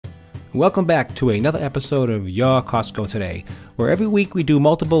Welcome back to another episode of Your Costco Today, where every week we do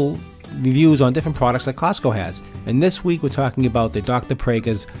multiple reviews on different products that Costco has. And this week we're talking about the Dr.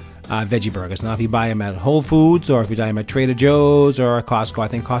 Praeger's veggie burgers. Now if you buy them at Whole Foods or if you buy them at Trader Joe's or at Costco, I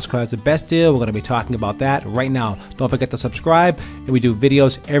think Costco has the best deal. We're going to be talking about that right now. Don't forget to subscribe, and we do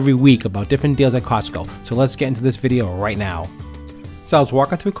videos every week about different deals at Costco. So let's get into this video right now. So I was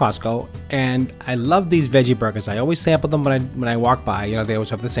walking through Costco, and I love these veggie burgers. I always sample them when I walk by. You know, they always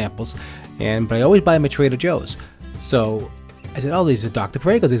have the samples, but I always buy them at Trader Joe's. So I said, "Oh, these are Dr.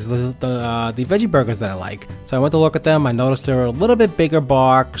 Praeger's. These are the veggie burgers that I like." So I went to look at them. I noticed they're a little bit bigger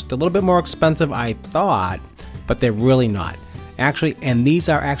boxed, a little bit more expensive, I thought, but they're really not. Actually, and these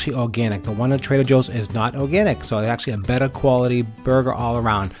are actually organic. The one at Trader Joe's is not organic, so they're actually a better quality burger all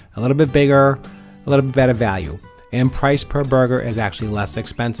around. A little bit bigger, a little bit better value. And price per burger is actually less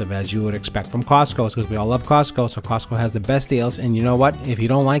expensive, as you would expect from Costco, because we all love Costco, so Costco has the best deals. And you know what? If you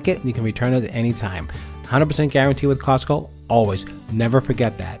don't like it, you can return it at any time. 100% guarantee with Costco, always. Never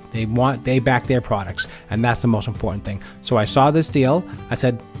forget that. They back their products, and that's the most important thing. So I saw this deal. I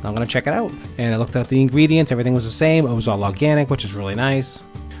said, I'm going to check it out. And I looked at the ingredients. Everything was the same. It was all organic, which is really nice.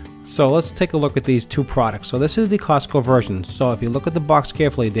 So let's take a look at these two products. So this is the Costco version. So if you look at the box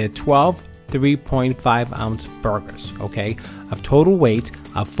carefully, they're 12 3.5 ounce burgers, okay, of total weight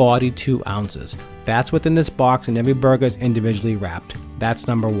of 42 ounces. That's within this box, and every burger is individually wrapped. That's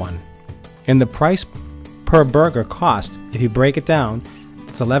number one. And the price per burger cost, if you break it down,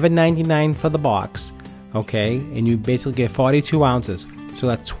 it's $11.99 for the box, okay, and you basically get 42 ounces. So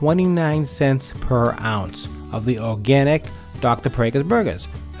that's 29 cents per ounce of the organic Dr. Praeger's burgers.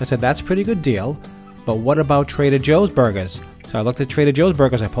 I said, that's a pretty good deal, but what about Trader Joe's burgers? So I looked at Trader Joe's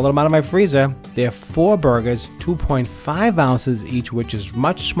burgers, I pulled them out of my freezer. They're 4 burgers, 2.5 ounces each, which is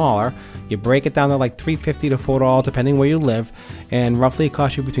much smaller. You break it down to like $3.50 to $4, depending where you live, and roughly it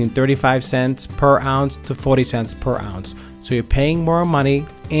costs you between 35 cents per ounce to 40 cents per ounce. So you're paying more money,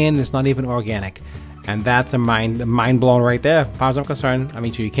 and it's not even organic. And that's a mind blown right there, as far as I'm concerned. I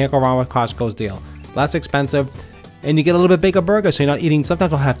mean, so you can't go wrong with Costco's deal. Less expensive, and you get a little bit bigger burger, so you're not eating.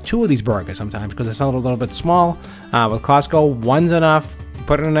 Sometimes I'll have 2 of these burgers sometimes because it's a little bit small. With Costco, one's enough.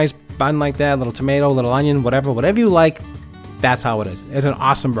 Put it in a nice bun like that, a little tomato, a little onion, whatever you like. That's how it is. It's an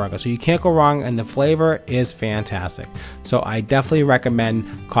awesome burger, so you can't go wrong, and the flavor is fantastic. So I definitely recommend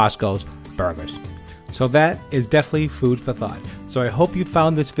Costco's burgers. So that is definitely food for thought. So I hope you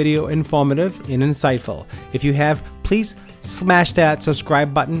found this video informative and insightful. If you have, please smash that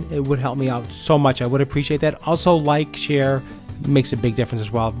subscribe button. It would help me out so much. I would appreciate that. Also, like, share, makes a big difference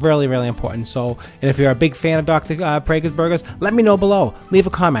as well. Really, really important. So, and if you're a big fan of Dr. Praeger's burgers, let me know below. Leave a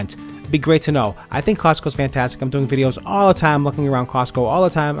comment. It'd be great to know. I think Costco's fantastic. I'm doing videos all the time, looking around Costco all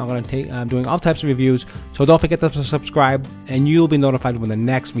the time. I'm doing all types of reviews. So don't forget to subscribe, and you'll be notified when the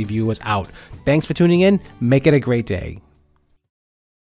next review is out. Thanks for tuning in. Make it a great day.